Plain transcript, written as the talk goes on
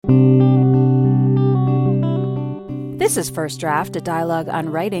This is First Draft, a dialogue on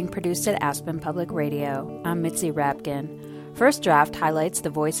writing produced at Aspen Public Radio. I'm Mitzi Rapkin. First Draft highlights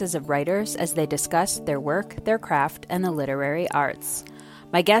the voices of writers as they discuss their work, their craft, and the literary arts.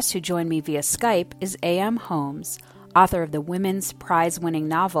 My guest who joined me via Skype is A.M. Homes, author of the women's prize-winning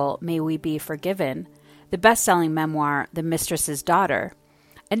novel May We Be Forgiven, the best-selling memoir The Mistress's Daughter,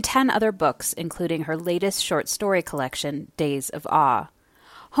 and 10 other books, including her latest short story collection, Days of Awe.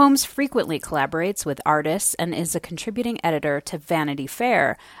 Holmes frequently collaborates with artists and is a contributing editor to Vanity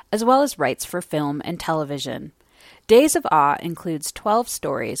Fair, as well as writes for film and television. Days of Awe includes 12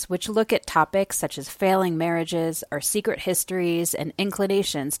 stories which look at topics such as failing marriages, our secret histories, and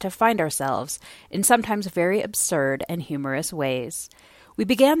inclinations to find ourselves in sometimes very absurd and humorous ways. We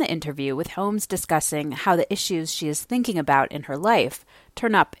began the interview with Holmes discussing how the issues she is thinking about in her life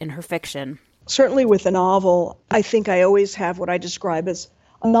turn up in her fiction. Certainly with a novel, I think I always have what I describe as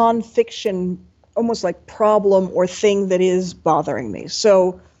a nonfiction, almost like problem or thing that is bothering me.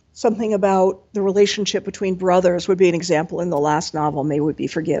 So something about the relationship between brothers would be an example in the last novel, May We Be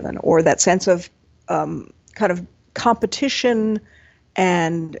Forgiven, or that sense of kind of competition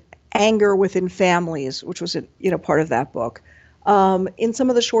and anger within families, which was part of that book. In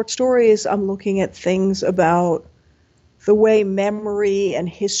some of the short stories, I'm looking at things about the way memory and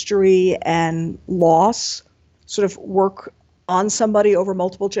history and loss sort of work on somebody over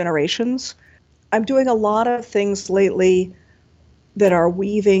multiple generations. I'm doing a lot of things lately that are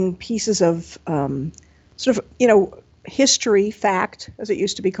weaving pieces of history, fact, as it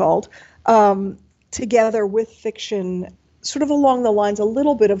used to be called, together with fiction, sort of along the lines a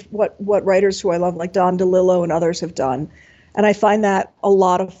little bit of what writers who I love, like Don DeLillo and others, have done. And I find that a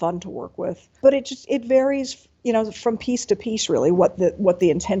lot of fun to work with. But it varies, from piece to piece, really, what the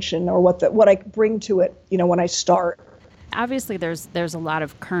intention or what I bring to it, when I start. Obviously, there's a lot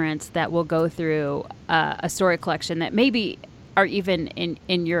of currents that will go through a story collection that maybe are even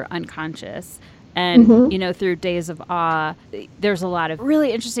in your unconscious. And, through Days of Awe, there's a lot of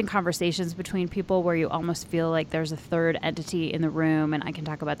really interesting conversations between people where you almost feel like there's a third entity in the room, and I can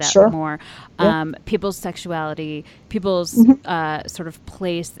talk about that more. Yeah. People's sexuality, people's sort of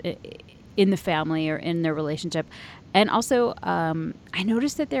place in the family or in their relationship. And also, I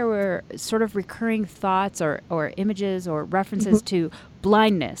noticed that there were sort of recurring thoughts or images or references to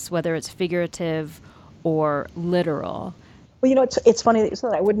blindness, whether it's figurative or literal. Well, it's funny that you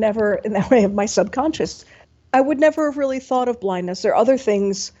said that. I would never, in that way of my subconscious, I would never have really thought of blindness. There are other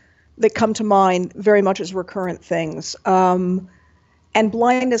things that come to mind very much as recurrent things. And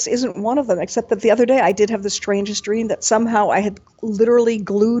blindness isn't one of them, except that the other day I did have the strangest dream that somehow I had literally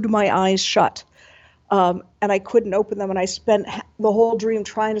glued my eyes shut. And I couldn't open them, and I spent the whole dream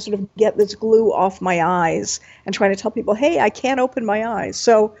trying to sort of get this glue off my eyes and trying to tell people, hey, I can't open my eyes.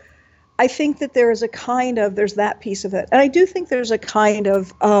 So I think that there's that piece of it. And I do think there's a kind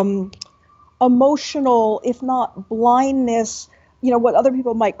of emotional, if not blindness, what other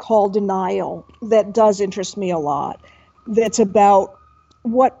people might call denial, that does interest me a lot. That's about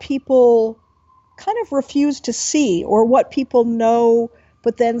what people kind of refuse to see, or what people know,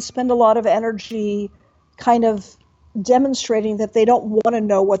 but then spend a lot of energy kind of demonstrating that they don't want to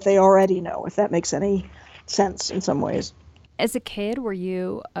know what they already know, if that makes any sense in some ways. As a kid, were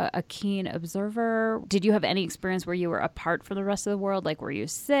you a keen observer? Did you have any experience where you were apart from the rest of the world? Like, were you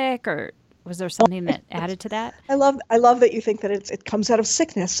sick, or was there something that added to that? I love that you think that it comes out of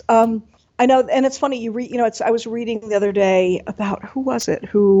sickness. I know, and it's funny, I was reading the other day about, who was it?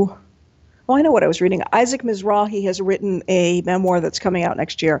 I know what I was reading. Isaac Mizrahi has written a memoir that's coming out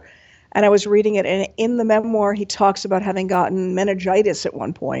next year. And I was reading it, and in the memoir, he talks about having gotten meningitis at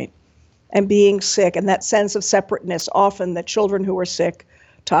one point and being sick, and that sense of separateness often that children who are sick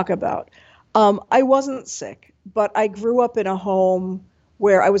talk about. I wasn't sick, but I grew up in a home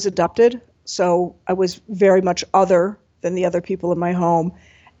where I was adopted, so I was very much other than the other people in my home.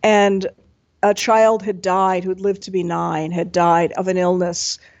 And a child had died who'd lived to be 9, had died of an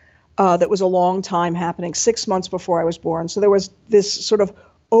illness that was a long time happening, 6 months before I was born. So there was this sort of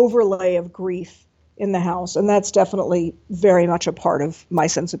overlay of grief in the house, and that's definitely very much a part of my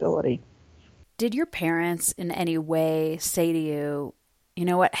sensibility. Did your parents in any way say to you, you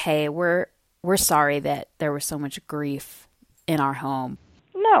know what, hey, we're sorry that there was so much grief in our home?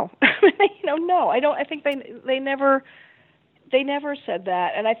 No. No. I think they never said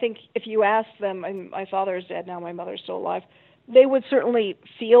that. And I think if you ask them, and my father is dead now, my mother's still alive, they would certainly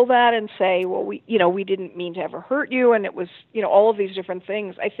feel that and say, well, we didn't mean to ever hurt you, and it was, all of these different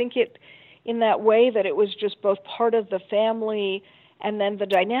things. I think it, in that way, that it was just both part of the family, and then the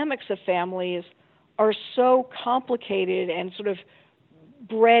dynamics of families are so complicated and sort of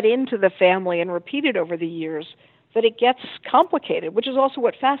bred into the family and repeated over the years that it gets complicated, which is also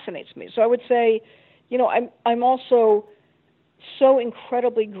what fascinates me. So I would say, I'm also so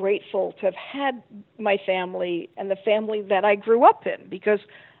incredibly grateful to have had my family and the family that I grew up in, because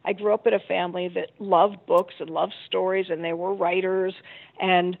I grew up in a family that loved books and loved stories, and they were writers,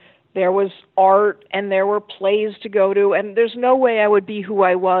 and there was art, and there were plays to go to, and there's no way I would be who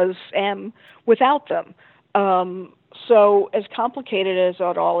I am without them. So as complicated as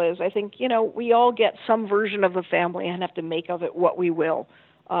it all is, I think, we all get some version of the family and have to make of it what we will.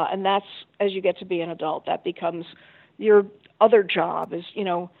 And that's, as you get to be an adult, that becomes your other job is,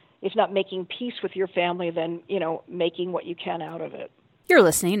 if not making peace with your family, then, making what you can out of it. You're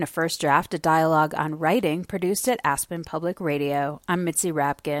listening to First Draft, a dialogue on writing produced at Aspen Public Radio. I'm Mitzi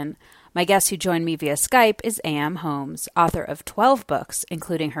Rapkin. My guest who joined me via Skype is A.M. Homes, author of 12 books,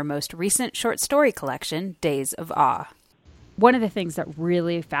 including her most recent short story collection, Days of Awe. One of the things that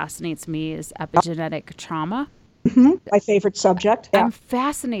really fascinates me is epigenetic trauma. Mm-hmm. My favorite subject. Yeah. I'm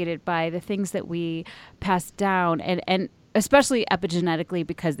fascinated by the things that we pass down, and especially epigenetically,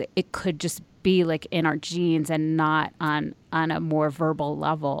 because it could just be like in our genes and not on a more verbal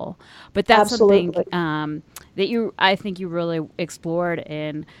level. But that's Absolutely. something that I think you really explored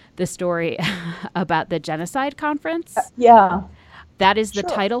in the story about the genocide conference. Yeah. That is the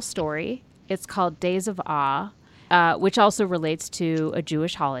title story. It's called Days of Awe, which also relates to a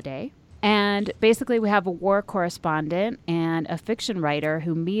Jewish holiday. And basically we have a war correspondent and a fiction writer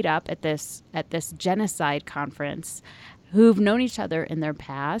who meet up at this genocide conference, who've known each other in their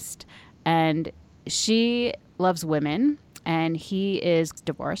past. And she loves women and he is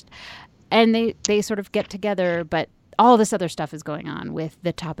divorced. And they sort of get together, but all this other stuff is going on with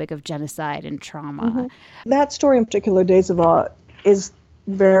the topic of genocide and trauma. Mm-hmm. That story in particular, Days of Awe, is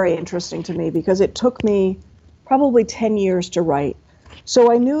very interesting to me because it took me probably 10 years to write.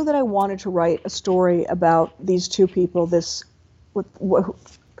 So I knew that I wanted to write a story about these two people,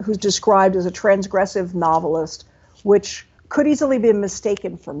 who's described as a transgressive novelist, which could easily be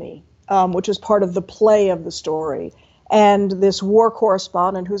mistaken for me, which is part of the play of the story. And this war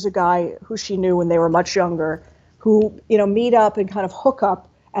correspondent, who's a guy who she knew when they were much younger, who, meet up and kind of hook up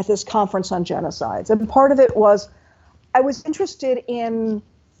at this conference on genocides. And part of it was, I was interested in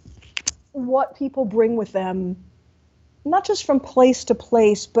what people bring with them, not just from place to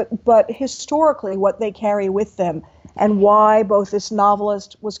place, but historically what they carry with them, and why both this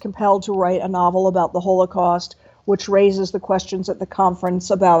novelist was compelled to write a novel about the Holocaust, which raises the questions at the conference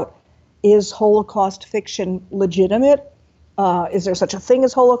about, is Holocaust fiction legitimate? Is there such a thing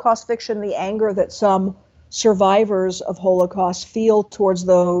as Holocaust fiction? The anger that some survivors of Holocaust feel towards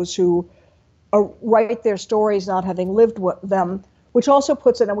those who write their stories not having lived with them, which also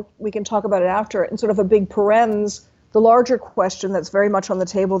puts it, and we can talk about it after, in sort of a big parens, the larger question that's very much on the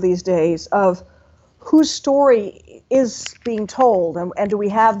table these days of whose story is being told, and do we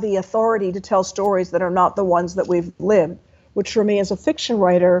have the authority to tell stories that are not the ones that we've lived, which for me as a fiction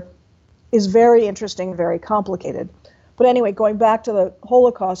writer is very interesting, very complicated. But anyway, going back to the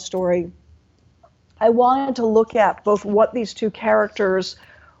Holocaust story, I wanted to look at both what these two characters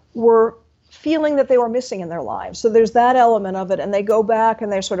were feeling that they were missing in their lives. So there's that element of it, and they go back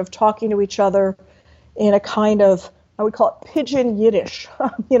and they're sort of talking to each other in a kind of, I would call it pidgin Yiddish,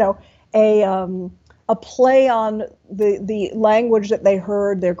 a play on the language that they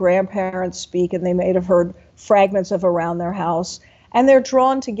heard their grandparents speak, and they may have heard fragments of around their house. And they're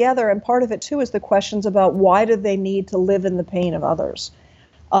drawn together, and part of it too is the questions about why do they need to live in the pain of others.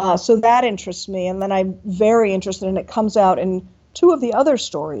 So that interests me, and then I'm very interested, and it comes out in two of the other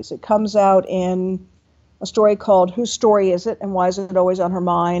stories. It comes out in a story called Whose Story Is It, and Why Is It Always on Her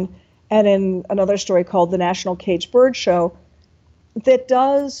Mind? And in another story called The National Caged Bird Show, that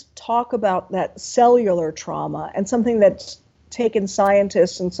does talk about that cellular trauma, and something that's taken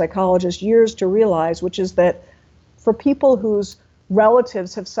scientists and psychologists years to realize, which is that for people whose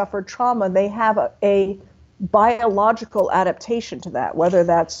relatives have suffered trauma, they have a biological adaptation to that, whether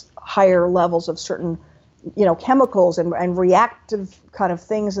that's higher levels of certain, chemicals and reactive kind of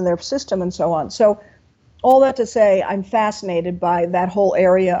things in their system and so on. So all that to say, I'm fascinated by that whole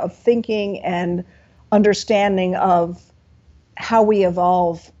area of thinking and understanding of how we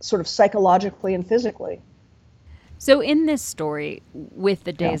evolve sort of psychologically and physically. So in this story with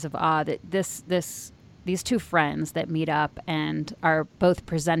the Days of Awe, that these two friends that meet up and are both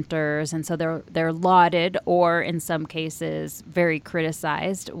presenters, and so they're lauded or in some cases very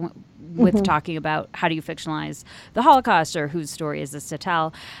criticized with talking about how do you fictionalize the Holocaust or whose story is this to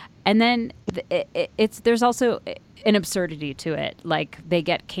tell. And then there's also an absurdity to it. Like they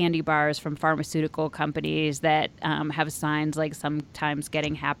get candy bars from pharmaceutical companies that have signs like sometimes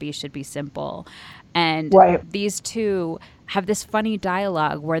getting happy should be simple. And these two have this funny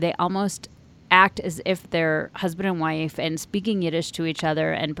dialogue where they almost act as if they're husband and wife and speaking Yiddish to each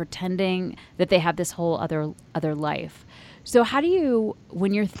other and pretending that they have this whole other life. So how do you,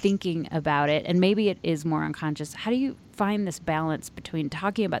 when you're thinking about it, and maybe it is more unconscious, how do you find this balance between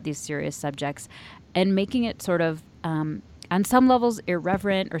talking about these serious subjects and making it sort of, on some levels,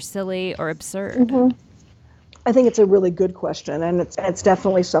 irreverent or silly or absurd? I think it's a really good question, and it's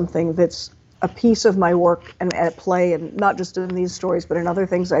definitely something that's a piece of my work and at play, and not just in these stories, but in other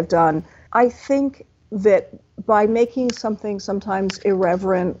things I've done. I think that by making something sometimes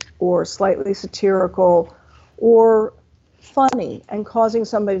irreverent or slightly satirical or funny and causing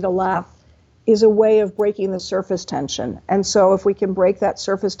somebody to laugh is a way of breaking the surface tension. And so if we can break that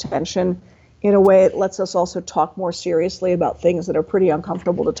surface tension in a way, it lets us also talk more seriously about things that are pretty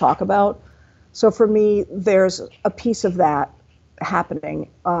uncomfortable to talk about. So for me, there's a piece of that happening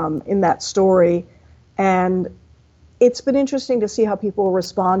in that story. And it's been interesting to see how people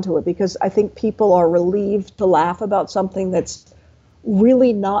respond to it, because I think people are relieved to laugh about something that's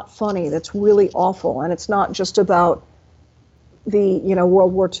really not funny, that's really awful. And it's not just about the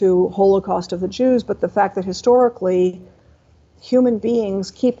World War II Holocaust of the Jews, but the fact that historically human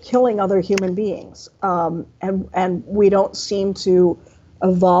beings keep killing other human beings, and we don't seem to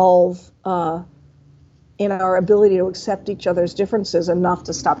evolve in our ability to accept each other's differences enough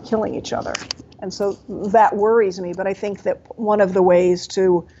to stop killing each other. And so that worries me, but I think that one of the ways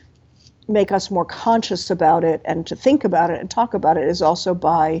to make us more conscious about it and to think about it and talk about it is also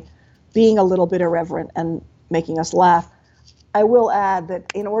by being a little bit irreverent and making us laugh. I will add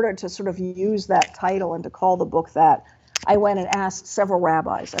that in order to sort of use that title and to call the book that, I went and asked several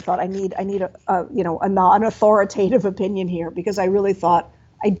rabbis. I thought I need a non-authoritative opinion here, because I really thought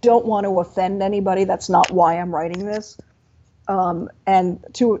I don't want to offend anybody. That's not why I'm writing this. And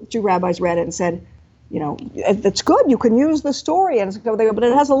two rabbis read it and said, it's good. You can use the story. And they go, but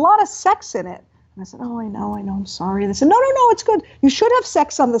it has a lot of sex in it. And I said, oh, I know, I'm sorry. And they said, no, it's good. You should have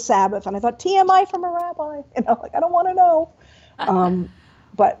sex on the Sabbath. And I thought, TMI from a rabbi. I don't want to know.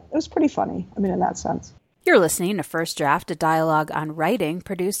 But it was pretty funny, in that sense. You're listening to First Draft, a dialogue on writing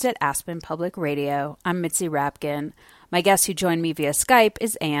produced at Aspen Public Radio. I'm Mitzi Rapkin. My guest who joined me via Skype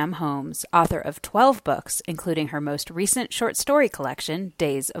is A.M. Homes, author of 12 books, including her most recent short story collection,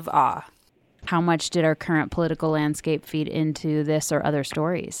 Days of Awe. How much did our current political landscape feed into this or other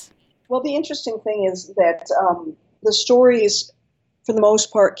stories? Well, the interesting thing is that the stories, for the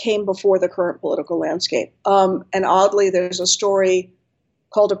most part, came before the current political landscape. And oddly, there's a story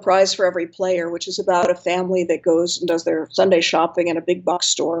called A Prize for Every Player, which is about a family that goes and does their Sunday shopping in a big box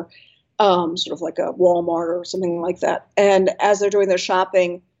store, sort of like a Walmart or something like that. And as they're doing their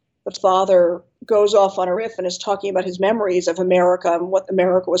shopping, the father goes off on a riff and is talking about his memories of America and what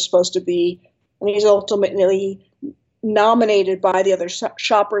America was supposed to be. And he's ultimately nominated by the other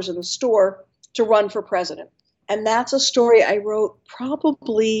shoppers in the store to run for president. And that's a story I wrote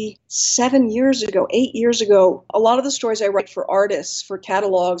probably 8 years ago. A lot of the stories I write for artists, for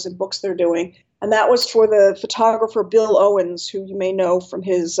catalogs and books they're doing. And that was for the photographer Bill Owens, who you may know from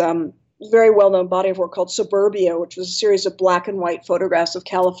his very well-known body of work called Suburbia, which was a series of black and white photographs of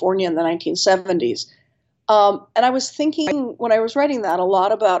California in the 1970s. And I was thinking when I was writing that a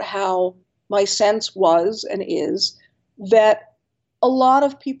lot about how my sense was and is that a lot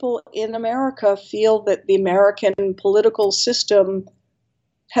of people in America feel that the American political system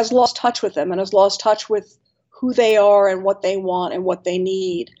has lost touch with them and has lost touch with who they are and what they want and what they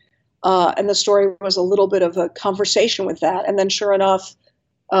need. And the story was a little bit of a conversation with that. And then sure enough,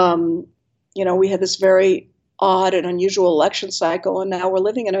 we had this very odd and unusual election cycle. And now we're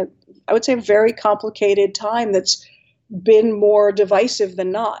living in I would say, very complicated time that's been more divisive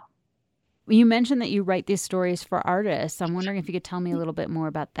than not. You mentioned that you write these stories for artists. I'm wondering if you could tell me a little bit more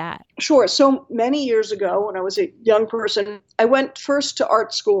about that. Sure. So many years ago, when I was a young person, I went first to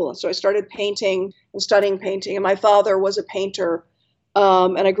art school. So I started painting and studying painting. And my father was a painter.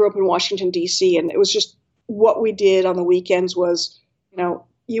 And I grew up in Washington, D.C. And it was just what we did on the weekends was,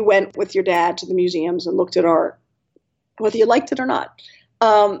 you went with your dad to the museums and looked at art, whether you liked it or not.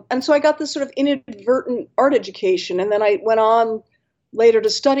 And so I got this sort of inadvertent art education. And then I went on later to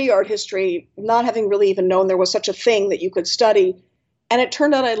study art history, not having really even known there was such a thing that you could study. And it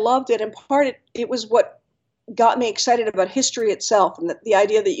turned out I loved it. In part, it was what got me excited about history itself, and the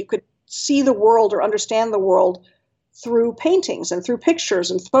idea that you could see the world or understand the world through paintings and through pictures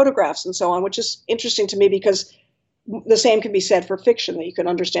and photographs and so on, which is interesting to me because the same can be said for fiction, that you can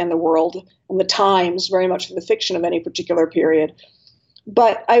understand the world and the times very much in the fiction of any particular period.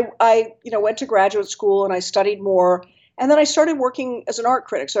 But I went to graduate school and I studied more. And then I started working as an art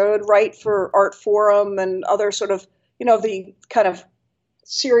critic. So I would write for Art Forum and other sort of, the kind of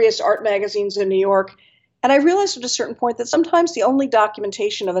serious art magazines in New York. And I realized at a certain point that sometimes the only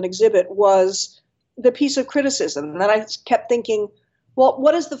documentation of an exhibit was the piece of criticism. And then I kept thinking, well,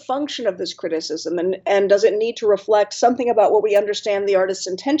 what is the function of this criticism? And does it need to reflect something about what we understand the artist's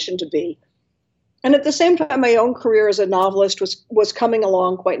intention to be? And at the same time, my own career as a novelist was coming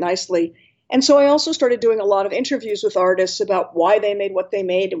along quite nicely. And so I also started doing a lot of interviews with artists about why they made what they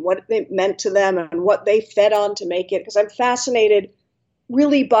made and what it meant to them and what they fed on to make it, because I'm fascinated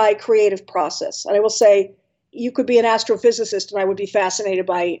really by creative process. And I will say, you could be an astrophysicist and I would be fascinated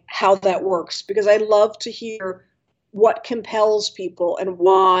by how that works, because I love to hear what compels people and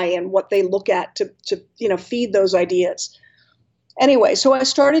why and what they look at to feed those ideas. Anyway, so I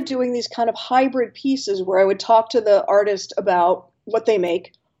started doing these kind of hybrid pieces where I would talk to the artist about what they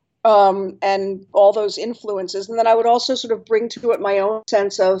make, and all those influences. And then I would also sort of bring to it my own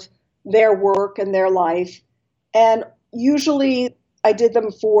sense of their work and their life. And usually I did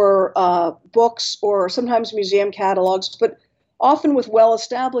them for books or sometimes museum catalogs, but often with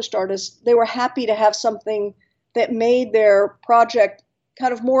well-established artists, they were happy to have something that made their project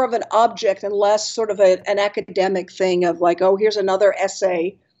kind of more of an object and less sort of an academic thing of like, oh, here's another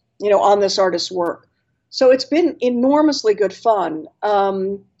essay, on this artist's work. So it's been enormously good fun.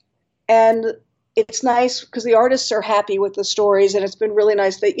 And it's nice because the artists are happy with the stories, and it's been really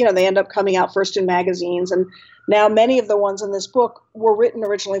nice that, they end up coming out first in magazines. And now many of the ones in this book were written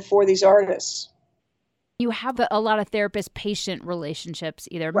originally for these artists. You have a lot of therapist-patient relationships,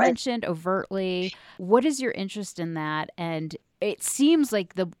 either Right. mentioned overtly. What is your interest in that? And it seems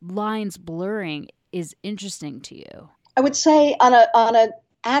like the lines blurring is interesting to you. I would say on a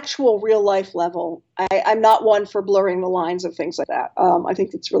actual real life level, I'm not one for blurring the lines of things like that. I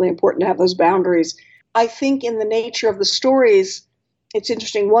think it's really important to have those boundaries. I think in the nature of the stories, it's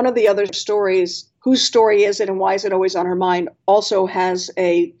interesting. One of the other stories, whose story is it and why is it always on her mind, also has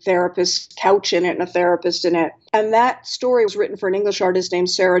a therapist couch in it and a therapist in it. And that story was written for an English artist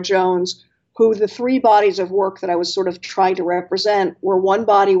named Sarah Jones, who the three bodies of work that I was sort of trying to represent were one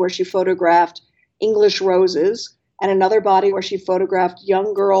body where she photographed English roses, and another body where she photographed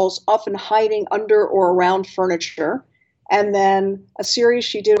young girls often hiding under or around furniture. And then a series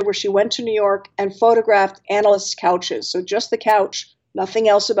she did where she went to New York and photographed analysts' couches. So just the couch, nothing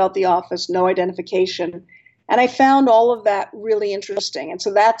else about the office, no identification. And I found all of that really interesting. And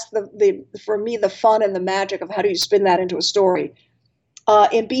so that's for me, the fun and the magic of how do you spin that into a story.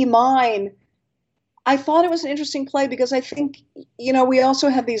 In Be Mine, I thought it was an interesting play because I think, we also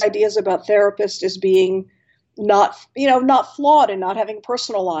have these ideas about therapists as being not flawed and not having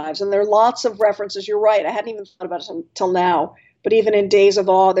personal lives. And there are lots of references. You're right. I hadn't even thought about it until now. But even in Days of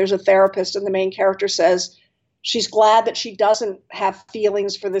Awe, there's a therapist and the main character says she's glad that she doesn't have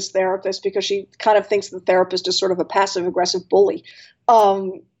feelings for this therapist because she kind of thinks the therapist is sort of a passive aggressive bully.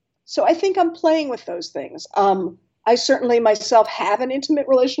 So I think I'm playing with those things. I certainly myself have an intimate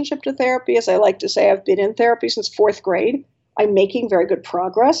relationship to therapy. As I like to say, I've been in therapy since fourth grade. I'm making very good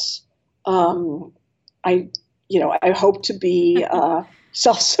progress. I hope to be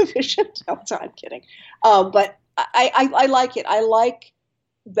self-sufficient. No, I'm kidding. But I like it. I like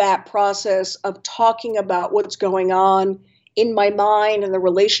that process of talking about what's going on in my mind and the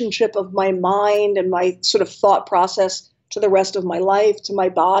relationship of my mind and my sort of thought process to the rest of my life, to my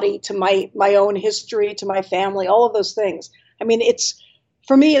body, to my own history, to my family, all of those things. I mean,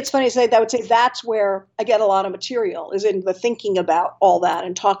 for me, it's funny to say that I would say that's where I get a lot of material, is in the thinking about all that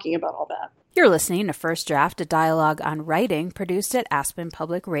and talking about all that. You're listening to First Draft, a dialogue on writing produced at Aspen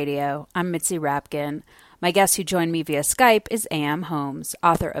Public Radio. I'm Mitzi Rapkin. My guest who joined me via Skype is A.M. Homes,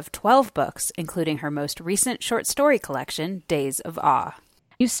 author of 12 books, including her most recent short story collection, Days of Awe.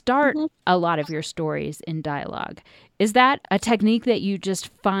 You start a lot of your stories in dialogue. Is that a technique that you just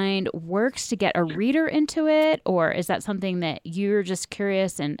find works to get a reader into it, or is that something that you're just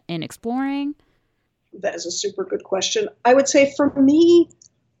curious in exploring? That is a super good question. I would say for me,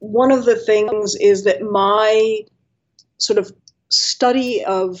 one of the things is that my sort of study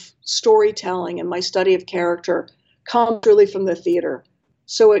of storytelling and my study of character comes really from the theater.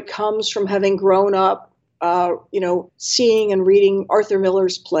 So it comes from having grown up, seeing and reading Arthur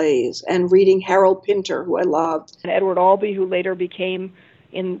Miller's plays and reading Harold Pinter, who I loved, and Edward Albee, who later became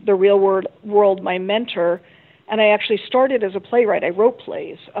in the real world my mentor. And I actually started as a playwright. I wrote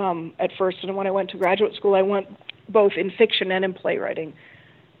plays at first, and when I went to graduate school, I went both in fiction and in playwriting.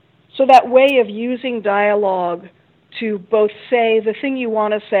 So that way of using dialogue to both say the thing you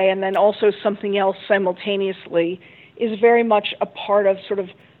want to say and then also something else simultaneously is very much a part of sort of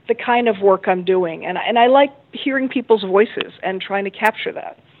the kind of work I'm doing. And I like hearing people's voices and trying to capture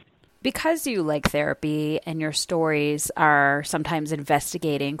that. Because you like therapy and your stories are sometimes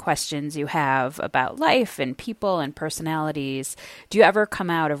investigating questions you have about life and people and personalities, do you ever come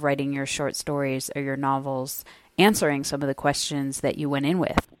out of writing your short stories or your novels answering some of the questions that you went in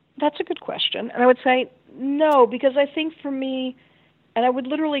with? That's a good question. And I would say no, because I think for me, and I would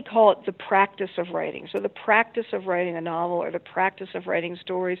literally call it the practice of writing. So the practice of writing a novel or the practice of writing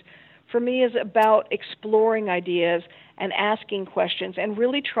stories, for me, is about exploring ideas and asking questions and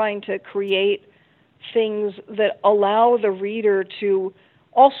really trying to create things that allow the reader to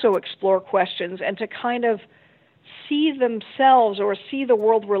also explore questions and to kind of see themselves or see the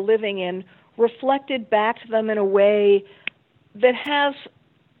world we're living in reflected back to them in a way that has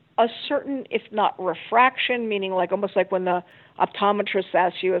a certain, if not refraction, meaning like almost like when the optometrist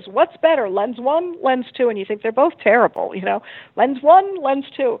asks you, what's better, lens 1, lens 2, and you think they're both terrible, lens 1, lens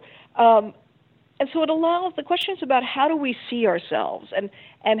 2. And so it allows, the question is about how do we see ourselves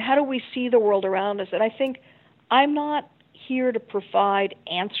and how do we see the world around us. And I think I'm not here to provide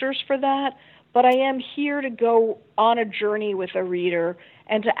answers for that, but I am here to go on a journey with a reader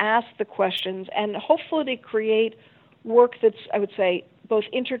and to ask the questions and hopefully to create work that's, I would say, both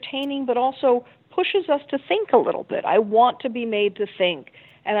entertaining but also pushes us to think a little bit. I want to be made to think.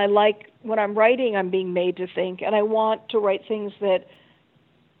 And I like, when I'm writing, I'm being made to think. And I want to write things that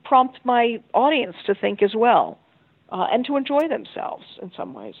prompt my audience to think as well, and to enjoy themselves in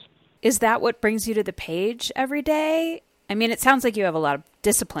some ways. Is that what brings you to the page every day? I mean, it sounds like you have a lot of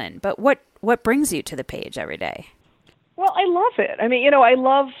discipline, but what brings you to the page every day? Well, I love it. I mean,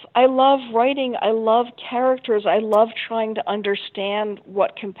 I love writing. I love characters. I love trying to understand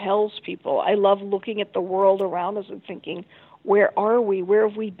what compels people. I love looking at the world around us and thinking, where are we? Where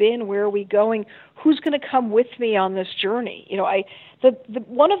have we been? Where are we going? Who's going to come with me on this journey?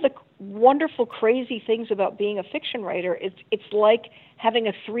 One of the wonderful, crazy things about being a fiction writer is it's like having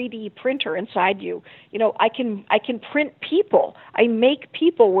a 3D printer inside you. I can print people. I make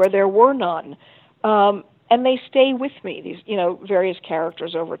people where there were none, and they stay with me. These various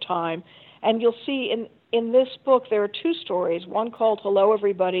characters over time, and you'll see in this book there are two stories. One called Hello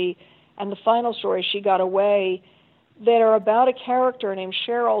Everybody, and the final story, She Got Away, that are about a character named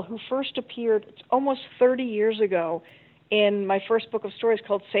Cheryl who first appeared almost 30 years ago in my first book of stories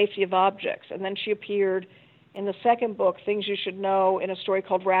called Safety of Objects. And then she appeared in the second book, Things You Should Know, in a story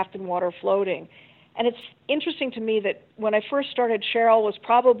called Raft in Water Floating. And it's interesting to me that when I first started, Cheryl was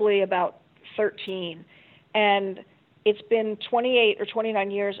probably about 13. And it's been 28 or 29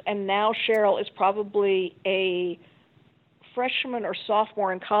 years, and now Cheryl is probably a freshman or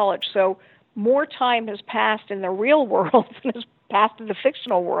sophomore in college. So more time has passed in the real world than has passed in the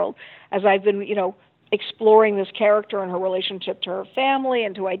fictional world as I've been, exploring this character and her relationship to her family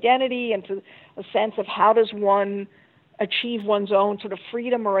and to identity and to a sense of how does one achieve one's own sort of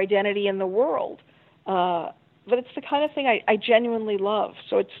freedom or identity in the world. But it's the kind of thing I genuinely love.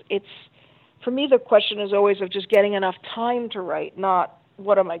 So it's for me, the question is always of just getting enough time to write, not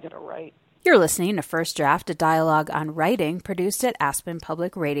what am I going to write. You're listening to First Draft, a dialogue on writing produced at Aspen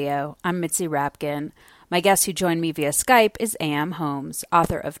Public Radio. I'm Mitzi Rapkin. My guest who joined me via Skype is A.M. Homes,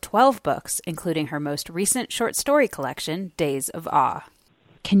 author of 12 books, including her most recent short story collection, Days of Awe.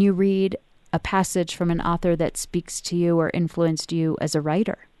 Can you read a passage from an author that speaks to you or influenced you as a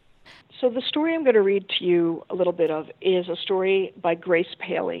writer? So the story I'm going to read to you a little bit of is a story by Grace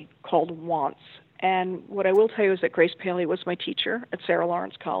Paley called Wants. And what I will tell you is that Grace Paley was my teacher at Sarah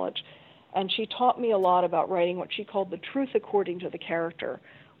Lawrence College. And she taught me a lot about writing what she called the truth according to the character,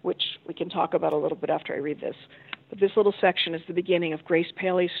 which we can talk about a little bit after I read this. But this little section is the beginning of Grace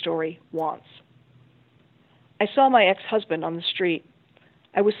Paley's story, Wants. I saw my ex-husband on the street.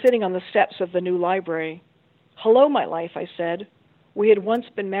 I was sitting on the steps of the new library. Hello, my life, I said. We had once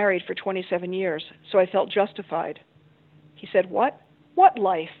been married for 27 years, so I felt justified. He said, What? What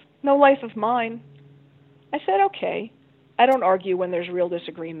life? No life of mine. I said, okay. I don't argue when there's real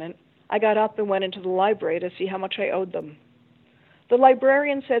disagreement. I got up and went into the library to see how much I owed them. The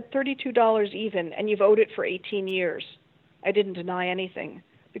librarian said $32 even, and you've owed it for 18 years. I didn't deny anything,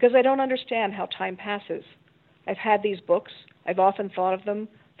 because I don't understand how time passes. I've had these books. I've often thought of them.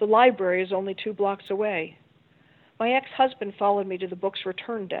 The library is only 2 blocks away. My ex-husband followed me to the book's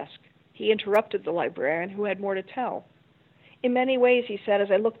return desk. He interrupted the librarian, who had more to tell. In many ways, he said, as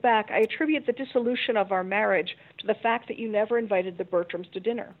I look back, I attribute the dissolution of our marriage to the fact that you never invited the Bertrams to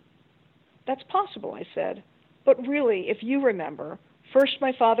dinner. That's possible, I said. But really, if you remember, first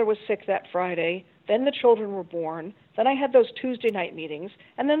my father was sick that Friday, then the children were born, then I had those Tuesday night meetings,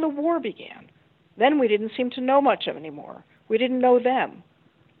 and then the war began. Then we didn't seem to know much of anymore. We didn't know them.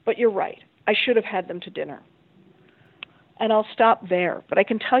 But you're right. I should have had them to dinner. And I'll stop there. But I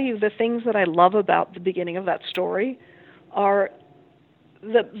can tell you the things that I love about the beginning of that story are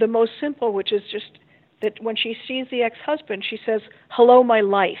the most simple, which is just that when she sees the ex-husband, she says, "Hello, my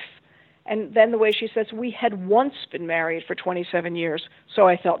life." And then the way she says, "We had once been married for 27 years, so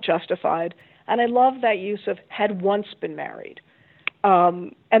I felt justified." And I love that use of "had once been married."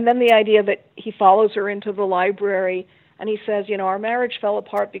 And then the idea that he follows her into the library and he says, "Our marriage fell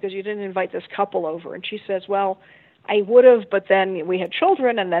apart because you didn't invite this couple over." And she says, "Well, I would have, but then we had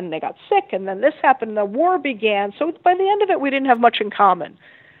children, and then they got sick, and then this happened, and the war began. So by the end of it, we didn't have much in common."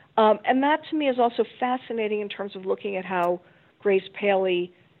 And that, to me, is also fascinating in terms of looking at how Grace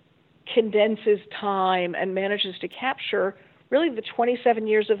Paley condenses time and manages to capture really the 27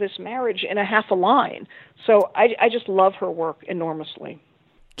 years of this marriage in a half a line. So I just love her work enormously.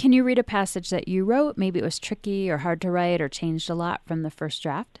 Can you read a passage that you wrote? Maybe it was tricky or hard to write or changed a lot from the first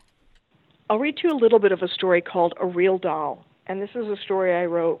draft? I'll read you a little bit of a story called A Real Doll. And this is a story I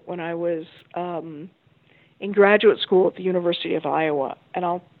wrote when I was in graduate school at the University of Iowa. And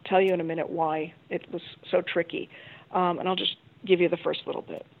I'll tell you in a minute why it was so tricky. And I'll just give you the first little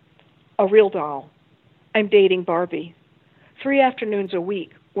bit. A real doll. I'm dating Barbie. 3 afternoons a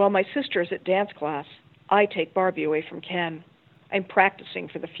week, while my sister's at dance class, I take Barbie away from Ken. I'm practicing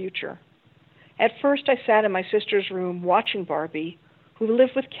for the future. At first, I sat in my sister's room watching Barbie, who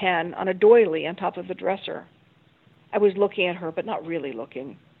lived with Ken on a doily on top of the dresser. I was looking at her, but not really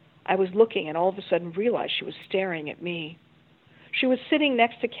looking. I was looking and all of a sudden realized she was staring at me. She was sitting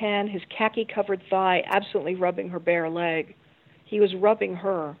next to Ken, his khaki-covered thigh absently rubbing her bare leg. He was rubbing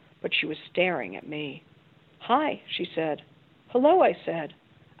her, but she was staring at me. "Hi," she said. "Hello," I said.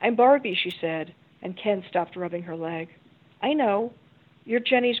 "I'm Barbie," she said, and Ken stopped rubbing her leg. "I know. You're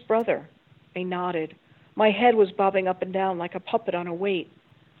Jenny's brother." I nodded. My head was bobbing up and down like a puppet on a weight.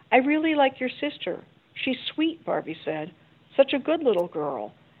 "I really like your sister. She's sweet," Barbie said. "Such a good little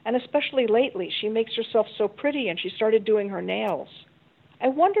girl. And especially lately, she makes herself so pretty and she started doing her nails." I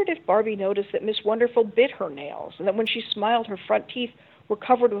wondered if Barbie noticed that Miss Wonderful bit her nails and that when she smiled, her front teeth were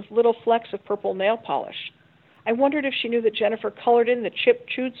covered with little flecks of purple nail polish. I wondered if she knew that Jennifer colored in the chipped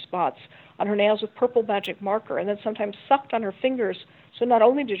chewed spots on her nails with purple magic marker and then sometimes sucked on her fingers, so not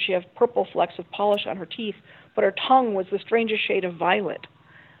only did she have purple flecks of polish on her teeth, but her tongue was the strangest shade of violet.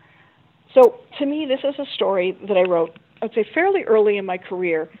 So to me, this is a story that I wrote, I'd say fairly early in my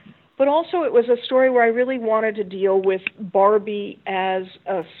career, but also it was a story where I really wanted to deal with Barbie as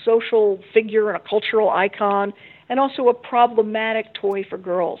a social figure and a cultural icon, and also a problematic toy for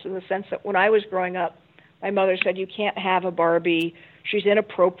girls in the sense that when I was growing up, my mother said, "You can't have a Barbie. She's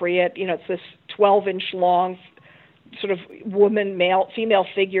inappropriate. It's this 12-inch long sort of female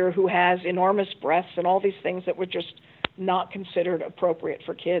figure who has enormous breasts and all these things that were just not considered appropriate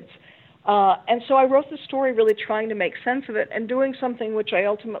for kids." And so I wrote the story really trying to make sense of it and doing something which I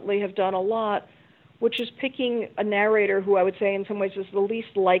ultimately have done a lot, which is picking a narrator who I would say in some ways is the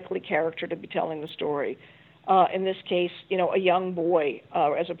least likely character to be telling the story. In this case, a young boy,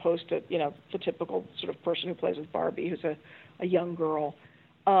 as opposed to, the typical sort of person who plays with Barbie, who's a young girl.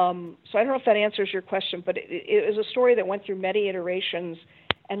 So I don't know if that answers your question, but it was a story that went through many iterations,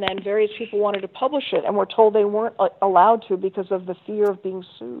 and then various people wanted to publish it and were told they weren't allowed to because of the fear of being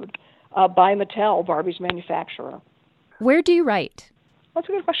sued by Mattel, Barbie's manufacturer. Where do you write? That's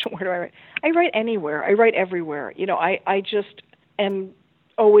a good question. Where do I write? I write anywhere. I write everywhere. I just am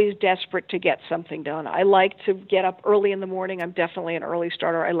always desperate to get something done. I like to get up early in the morning. I'm definitely an early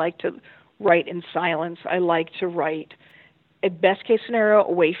starter. I like to write in silence. I like to write, at best case scenario,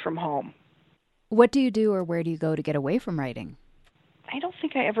 away from home. What do you do or where do you go to get away from writing? I don't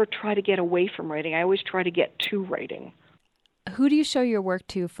think I ever try to get away from writing. I always try to get to writing. Who do you show your work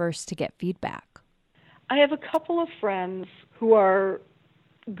to first to get feedback? I have a couple of friends who are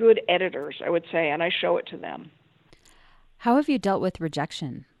good editors, I would say, and I show it to them. How have you dealt with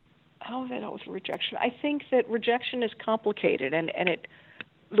rejection? How have I dealt with rejection? I think that rejection is complicated, and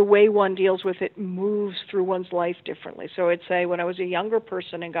the way one deals with it moves through one's life differently. So I'd say when I was a younger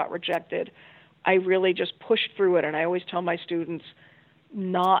person and got rejected, I really just pushed through it, and I always tell my students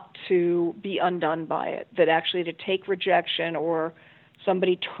not to be undone by it, that actually to take rejection or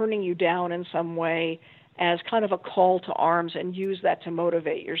somebody turning you down in some way as kind of a call to arms and use that to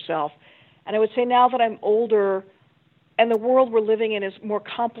motivate yourself. And I would say now that I'm older, and the world we're living in is more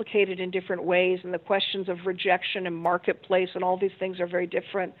complicated in different ways, and the questions of rejection and marketplace and all these things are very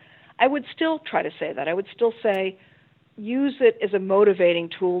different, I would still try to say that. I would still say use it as a motivating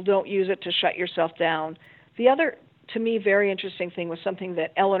tool. Don't use it to shut yourself down. The other, to me, very interesting thing was something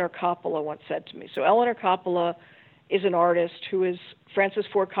that Eleanor Coppola once said to me. So Eleanor Coppola is an artist who is Francis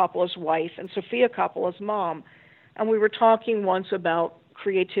Ford Coppola's wife and Sofia Coppola's mom. And we were talking once about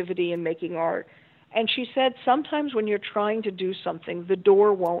creativity and making art. And she said, sometimes when you're trying to do something, the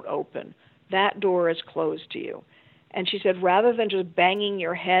door won't open. That door is closed to you. And she said, rather than just banging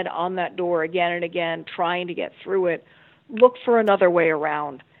your head on that door again and again, trying to get through it, look for another way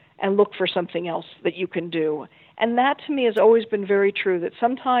around and look for something else that you can do. And that to me has always been very true, that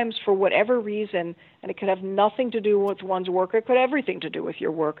sometimes for whatever reason, and it could have nothing to do with one's work, it could have everything to do with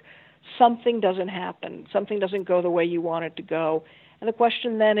your work, something doesn't happen, something doesn't go the way you want it to go. And the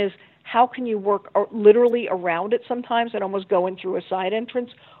question then is, how can you work literally around it sometimes and almost go in through a side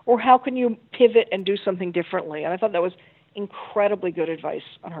entrance, or how can you pivot and do something differently? And I thought that was incredibly good advice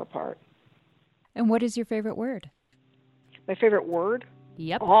on her part. And what is your favorite word? My favorite word?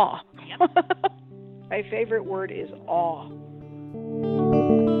 Yep. Awe. My favorite word is awe.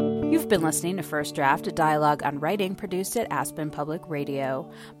 You've been listening to First Draft, a dialogue on writing produced at Aspen Public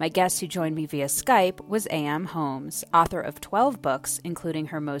Radio. My guest who joined me via Skype was A.M. Holmes, author of 12 books, including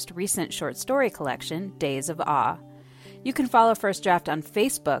her most recent short story collection, Days of Awe. You can follow First Draft on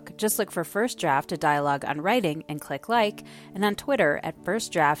Facebook. Just look for First Draft, a dialogue on writing, and click like, and on Twitter at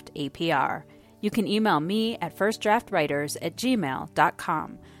First Draft APR. You can email me at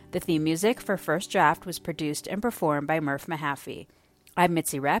firstdraftwriters@gmail.com. The theme music for First Draft was produced and performed by Murph Mahaffey. I'm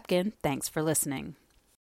Mitzi Rapkin. Thanks for listening.